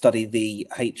and study the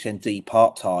HND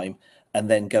part-time and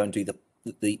then go and do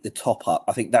the top up.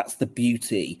 I think that's the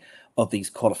beauty of these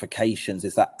qualifications,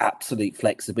 is that absolute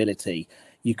flexibility.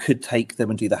 You could take them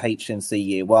and do the HNC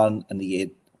year 1 and the year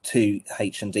 2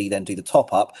 HND, then do the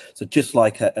top up. So just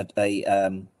like a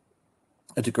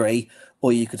degree,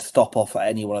 or you could stop off at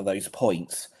any one of those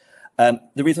points.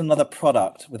 There is another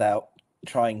product, without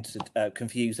trying to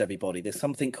confuse everybody. There's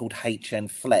something called HN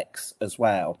Flex as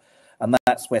well, and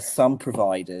that's where some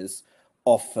providers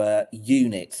offer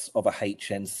units of a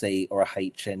HNC or a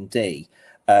HND,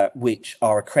 which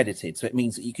are accredited. So it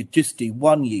means that you could just do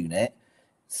one unit,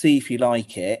 see if you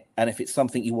like it, and if it's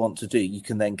something you want to do, you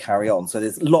can then carry on. So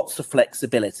there's lots of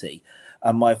flexibility.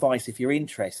 And my advice, if you're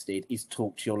interested, is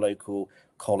talk to your local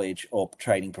college or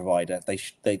training provider. They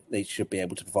should be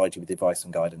able to provide you with advice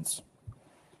and guidance.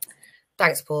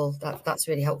 Thanks, Paul. That's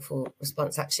a really helpful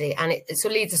response, actually. And it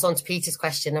sort of leads us on to Peter's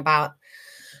question about,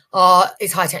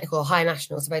 is higher technical or higher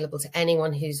nationals available to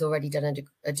anyone who's already done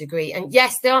a degree? And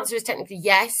yes, the answer is technically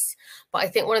yes, but I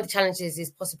think one of the challenges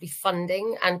is possibly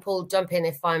funding. And Paul, jump in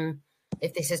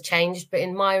if this has changed. But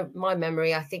in my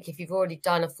memory, I think if you've already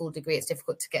done a full degree, it's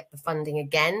difficult to get the funding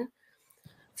again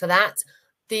for that.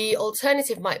 The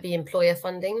alternative might be employer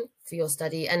funding for your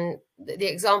study. And the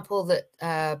example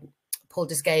that Paul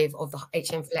just gave of the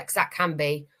HM Flex, that can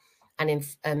be an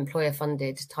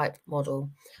employer-funded type model.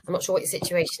 I'm not sure what your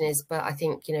situation is, but I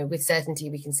think, with certainty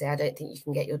we can say, I don't think you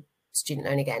can get your student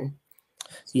loan again.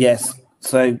 Yes.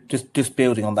 So just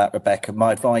building on that, Rebecca,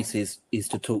 my advice is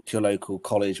to talk to your local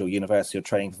college or university or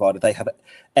training provider. They have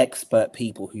expert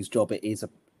people whose job it is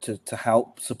to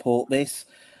help support this.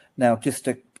 Now, just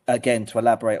to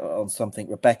elaborate on something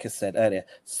Rebecca said earlier,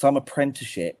 some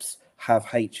apprenticeships have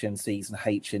HNCs and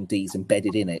HNDs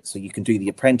embedded in it. So you can do the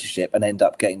apprenticeship and end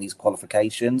up getting these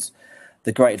qualifications.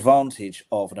 The great advantage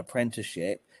of an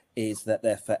apprenticeship is that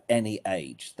they're for any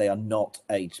age. They are not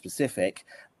age specific.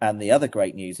 And the other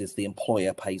great news is the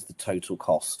employer pays the total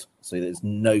cost. So there's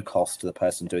no cost to the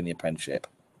person doing the apprenticeship.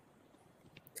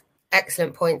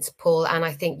 Excellent points, Paul. And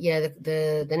I think,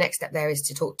 the next step there is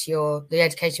to talk to the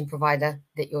education provider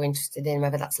that you're interested in,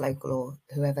 whether that's local or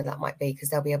whoever that might be, because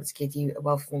they'll be able to give you a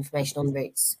wealth of information on the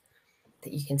routes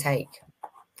that you can take.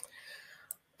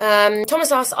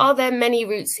 Thomas asks, are there many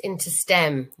routes into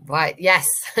STEM? Right. Yes.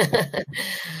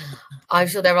 I'm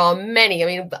sure there are many. I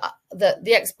mean,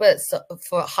 the experts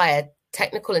for higher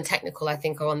technical, I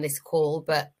think, are on this call,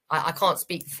 but I can't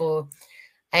speak for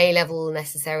A-level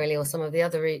necessarily or some of the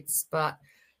other routes, but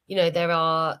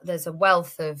there's a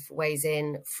wealth of ways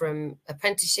in, from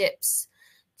apprenticeships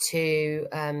to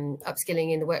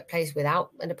upskilling in the workplace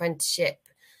without an apprenticeship,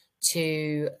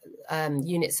 to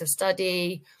units of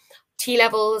study,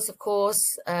 T-levels, of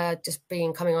course, just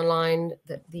coming online,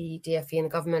 that the DfE and the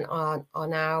government are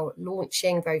now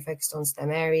launching, very focused on STEM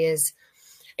areas.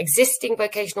 Existing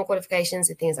vocational qualifications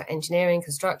with things like engineering,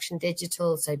 construction,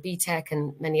 digital, so BTEC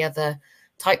and many other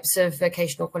types of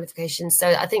vocational qualifications. So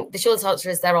I think the short answer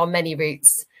is there are many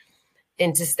routes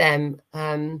into STEM.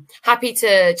 Happy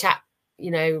to chat,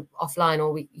 offline,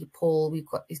 or Paul, we've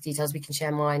got these details. We can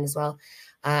share mine as well,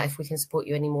 if we can support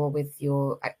you any more with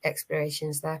your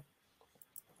explorations there.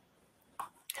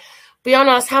 Beyond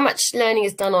asks, how much learning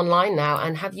is done online now,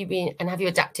 and have you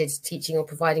adapted to teaching or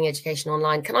providing education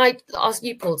online? Can I ask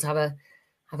you, Paul, to have a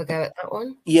go at that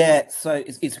one? Yeah, so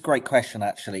it's a great question,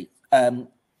 actually.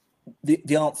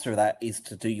 The answer to that is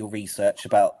to do your research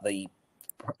about the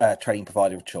training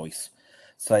provider of choice.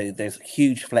 So there's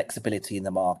huge flexibility in the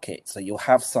market. So you'll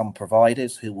have some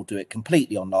providers who will do it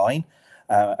completely online,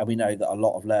 and we know that a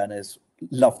lot of learners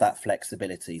love that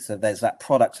flexibility. So there's that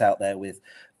product out there with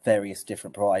various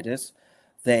different providers.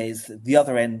 There's the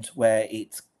other end where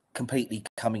it's completely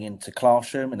coming into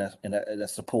classroom in a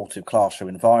supportive classroom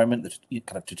environment, the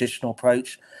kind of traditional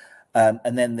approach.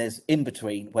 And then there's in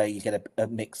between where you get a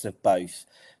mix of both.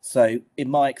 So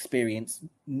in my experience,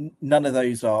 none of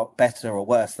those are better or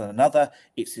worse than another.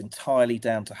 It's entirely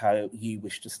down to how you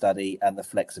wish to study and the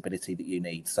flexibility that you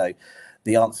need. So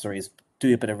the answer is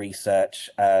do a bit of research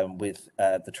with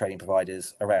the training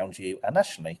providers around you and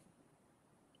nationally.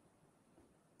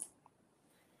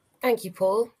 Thank you,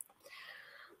 Paul.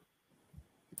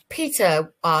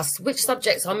 Peter asks, which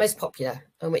subjects are most popular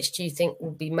and which do you think will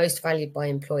be most valued by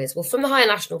employers? Well, from the higher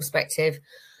national perspective,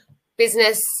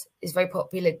 business is very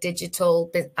popular, digital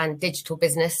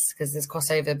business, because there's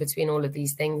crossover between all of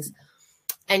these things.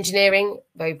 Engineering,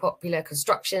 very popular.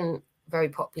 Construction, very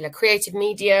popular. Creative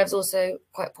media is also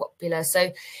quite popular.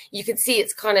 So you can see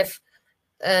it's kind of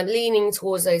leaning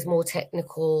towards those more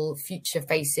technical,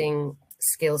 future-facing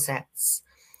skill sets.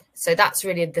 So that's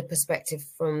really the perspective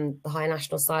from the Higher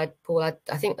National side. Paul,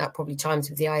 I think that probably chimes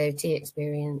with the IoT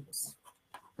experience.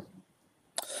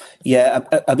 Yeah,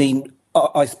 I mean,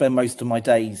 I spend most of my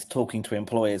days talking to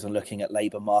employers and looking at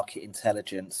labour market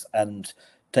intelligence, and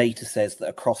data says that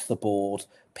across the board,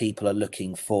 people are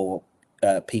looking for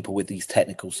people with these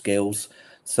technical skills.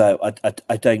 So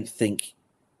I don't think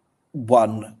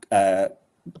one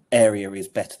area is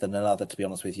better than another, to be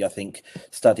honest with you. I think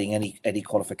studying any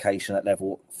qualification at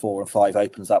level 4 and 5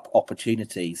 opens up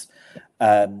opportunities.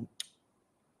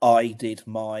 I did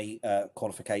my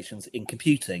qualifications in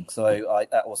computing, so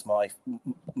that was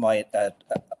my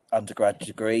undergrad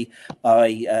degree.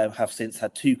 I have since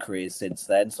had 2 careers since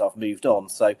then, so I've moved on.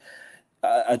 So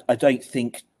I don't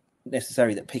think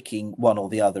necessarily that picking one or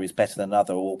the other is better than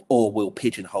another, or will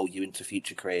pigeonhole you into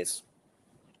future careers.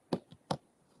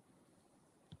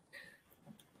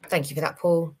 Thank you for that,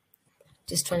 Paul.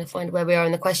 Just trying to find where we are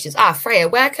in the questions. Freya,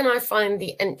 where can I find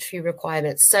the entry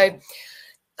requirements? So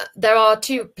there are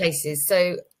 2 places.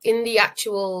 So in the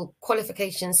actual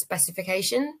qualification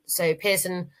specification, so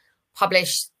Pearson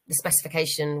publish the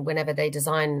specification whenever they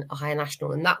design a higher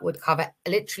national, and that would cover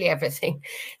literally everything.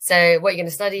 So what you're going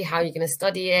to study, how you're going to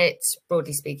study it,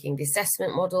 broadly speaking, the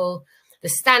assessment model, the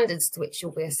standards to which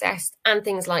you'll be assessed, and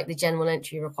things like the general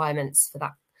entry requirements for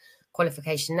that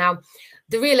qualification. Now,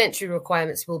 the real entry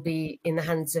requirements will be in the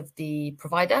hands of the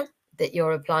provider that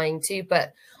you're applying to,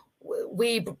 but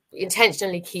we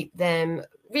intentionally keep them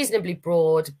reasonably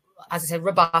broad, as I said,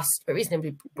 robust, but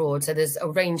reasonably broad. So there's a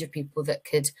range of people that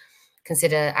could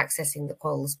consider accessing the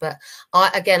quals. But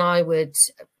I would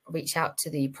reach out to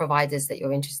the providers that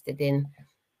you're interested in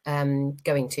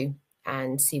going to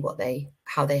and see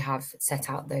how they have set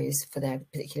out those for their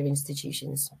particular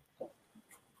institutions.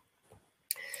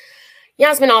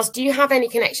 Yasmin asked, do you have any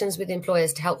connections with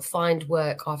employers to help find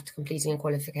work after completing a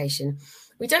qualification?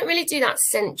 We don't really do that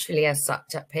centrally as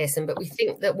such at Pearson, but we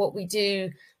think that what we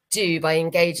do by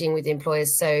engaging with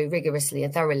employers so rigorously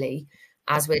and thoroughly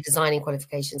as we're designing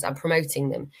qualifications and promoting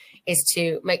them is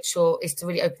to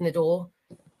really open the door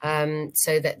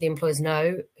so that the employers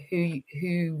know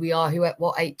who we are,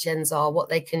 what HNs are, what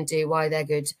they can do, why they're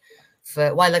good,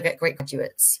 why they get great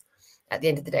graduates at the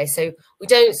end of the day. So we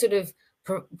don't sort of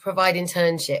provide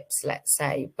internships, let's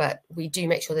say, but we do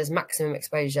make sure there's maximum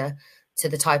exposure to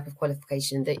the type of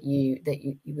qualification that you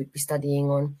would be studying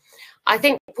on. I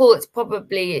think, Paul, it's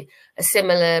probably a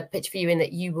similar pitch for you in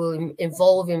that you will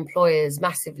involve employers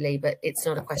massively, but it's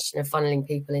not a question of funneling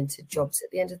people into jobs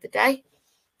at the end of the day.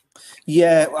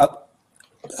 Yeah,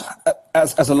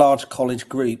 as a large college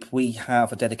group, we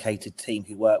have a dedicated team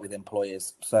who work with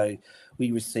employers. So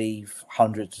we receive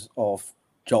hundreds of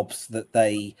jobs that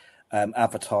they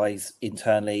advertise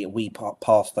internally. We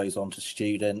pass those on to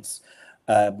students.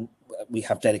 We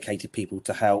have dedicated people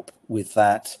to help with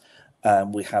that.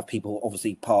 We have people,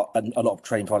 obviously, a lot of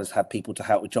training providers have people to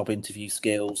help with job interview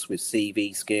skills, with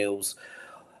CV skills,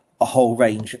 a whole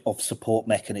range of support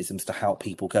mechanisms to help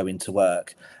people go into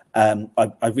work.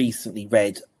 I recently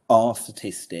read our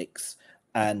statistics,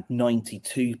 and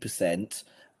 92%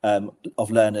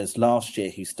 of learners last year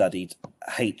who studied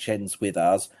HNs with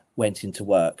us went into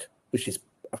work, which is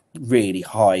a really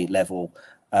high level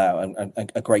and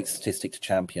a great statistic to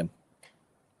champion.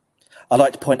 I'd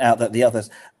like to point out that the other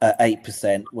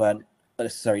 8% weren't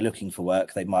necessarily looking for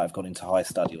work. They might have gone into higher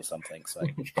study or something. So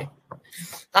okay.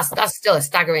 That's still a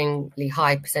staggeringly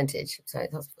high percentage. So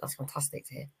that's fantastic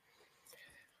to hear.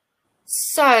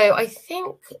 So I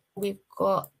think we've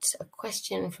got a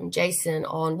question from Jason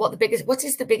on what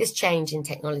is the biggest change in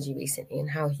technology recently,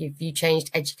 and how have you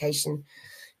changed education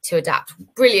to adapt?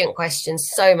 Brilliant question.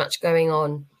 So much going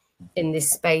on in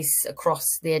this space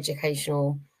across the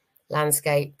educational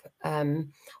landscape.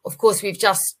 Of course, we've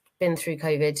just been through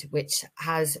COVID, which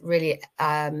has really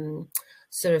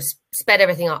sort of sped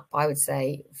everything up, I would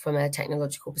say, from a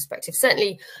technological perspective.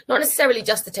 Certainly not necessarily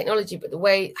just the technology, but the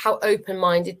way how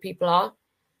open-minded people are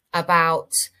about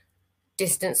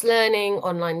distance learning,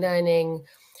 online learning,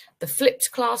 the flipped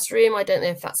classroom. I don't know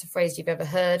if that's a phrase you've ever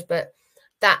heard, but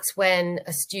that's when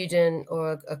a student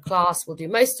or a class will do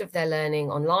most of their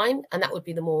learning online, and that would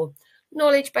be the more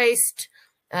knowledge-based,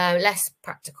 less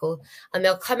practical, and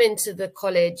they'll come into the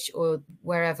college or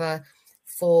wherever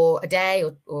for a day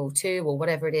or 2 or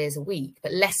whatever it is a week,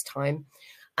 but less time,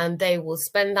 and they will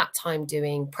spend that time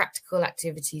doing practical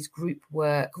activities, group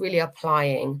work, really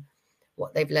applying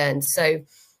what they've learned. So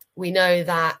we know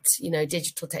that, you know,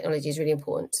 digital technology is really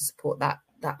important to support that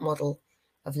model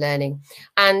of learning.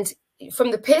 And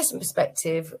from the Pearson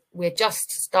perspective, we're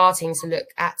just starting to look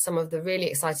at some of the really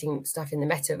exciting stuff in the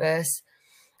metaverse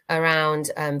around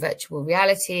virtual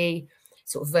reality.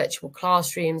 sort of virtual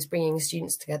classrooms, bringing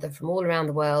students together from all around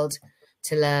the world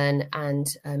to learn and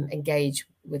engage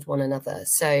with one another.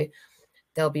 So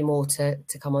there'll be more to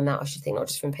come on that, I should think, not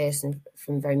just from Pearson,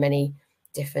 from very many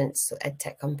different sort of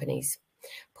edtech companies.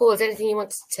 Paul, is there anything you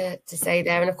want to say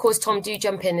there? And of course, Tom, do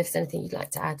jump in if there's anything you'd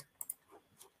like to add.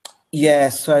 Yeah,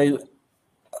 so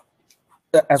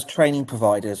as training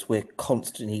providers, we're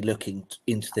constantly looking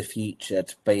into the future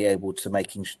to be able to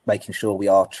making sure we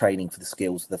are training for the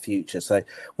skills of the future. So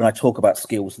when I talk about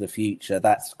skills of the future,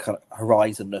 that's kind of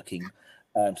horizon looking,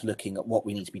 to looking at what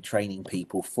we need to be training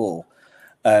people for.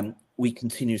 We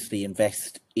continuously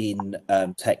invest in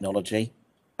technology,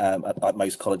 like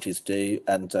most colleges do,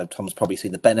 and Tom's probably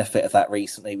seen the benefit of that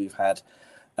recently. We've had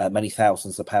many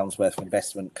thousands of pounds worth of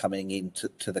investment coming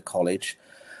into the college.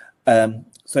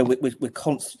 So we're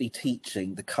constantly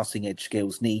teaching the cutting edge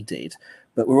skills needed,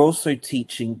 but we're also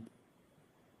teaching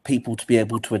people to be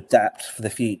able to adapt for the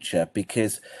future,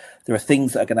 because there are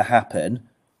things that are going to happen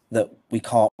that we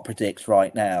can't predict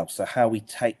right now. So how we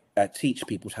teach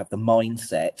people to have the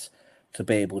mindset to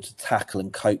be able to tackle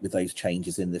and cope with those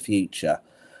changes in the future.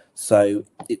 So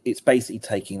it's basically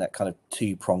taking that kind of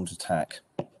two-pronged attack.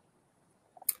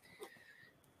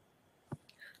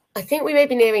 I think we may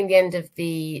be nearing the end of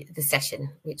the session,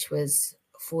 which was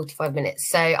 45 minutes.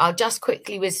 So I'll just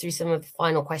quickly whiz through some of the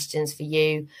final questions for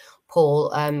you,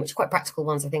 Paul, which are quite practical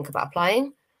ones, I think, about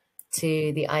applying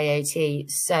to the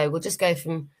IAT. So we'll just go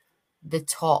from the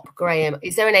top. Graham,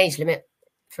 is there an age limit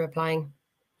for applying?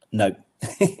 No.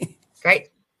 Great.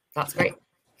 That's great.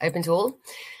 Open to all.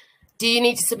 Do you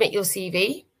need to submit your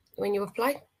CV when you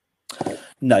apply?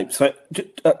 No. So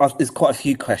there's quite a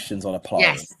few questions on applying.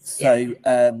 Yes. So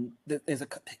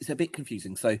it's a bit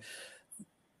confusing. So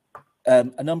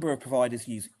a number of providers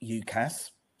use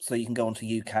UCAS. So you can go onto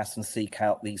UCAS and seek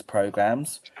out these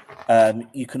programs.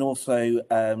 You can also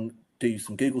do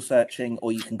some Google searching,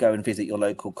 or you can go and visit your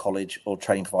local college or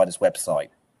training provider's website.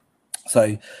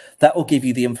 So that will give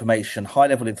you the information,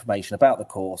 high-level information about the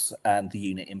course and the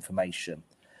unit information.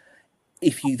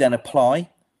 If you then apply,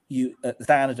 the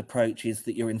standard approach is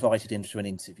that you're invited into an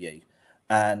interview.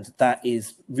 And that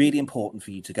is really important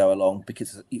for you to go along,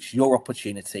 because it's your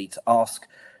opportunity to ask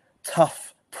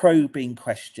tough, probing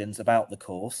questions about the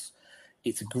course.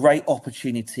 It's a great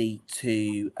opportunity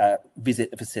to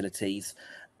visit the facilities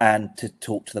and to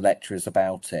talk to the lecturers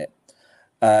about it.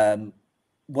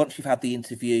 Once you've had the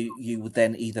interview, you would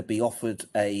then either be offered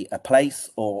a place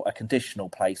or a conditional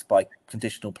place. By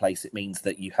conditional place, it means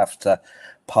that you have to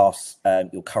pass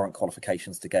your current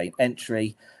qualifications to gain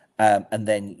entry, and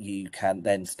then you can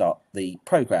then start the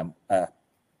programme. The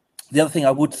other thing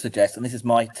I would suggest, and this is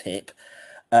my tip,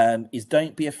 is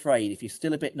don't be afraid. If you're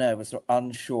still a bit nervous or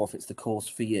unsure if it's the course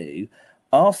for you,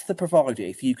 ask the provider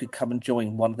if you could come and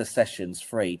join one of the sessions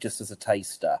free, just as a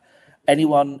taster.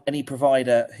 Any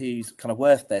provider who's kind of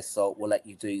worth their salt will let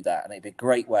you do that, and it'd be a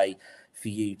great way for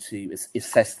you to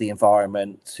assess the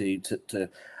environment, to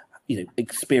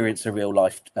experience a real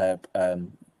life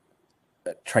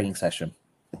training session.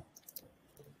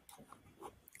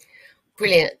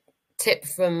 Brilliant tip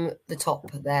from the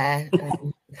top there.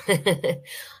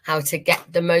 How to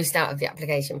get the most out of the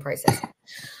application process.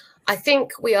 I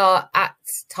think we are at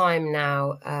time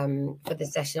now for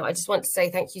this session. I just want to say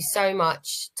thank you so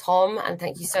much, Tom, and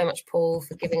thank you so much, Paul,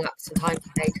 for giving up some time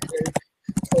today to come and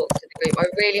talk to the group. I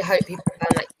really hope people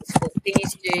found that useful.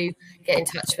 Please do get in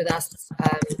touch with us,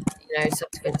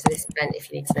 subsequent to this event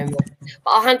if you need to know more.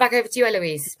 But I'll hand back over to you,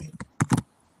 Eloise.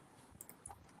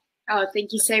 Oh,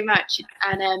 thank you so much.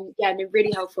 And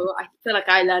really helpful. I feel like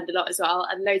I learned a lot as well,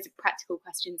 and loads of practical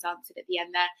questions answered at the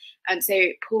end there.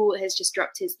 So Paul has just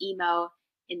dropped his email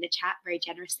in the chat very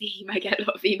generously. He might get a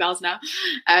lot of emails now.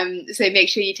 So make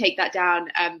sure you take that down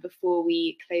before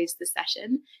we close the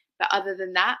session. But other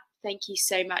than that, thank you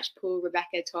so much, Paul,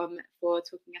 Rebecca, Tom, for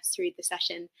talking us through the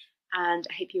session. And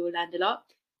I hope you all learned a lot.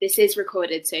 This is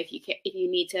recorded, so if you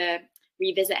need to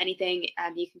revisit anything,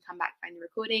 you can come back, find the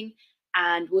recording,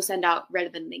 and we'll send out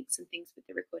relevant links and things with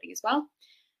the recording as well.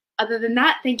 Other than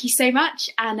that, thank you so much.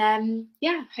 And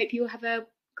hope you all have a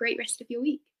great rest of your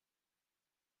week.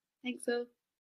 Thanks all.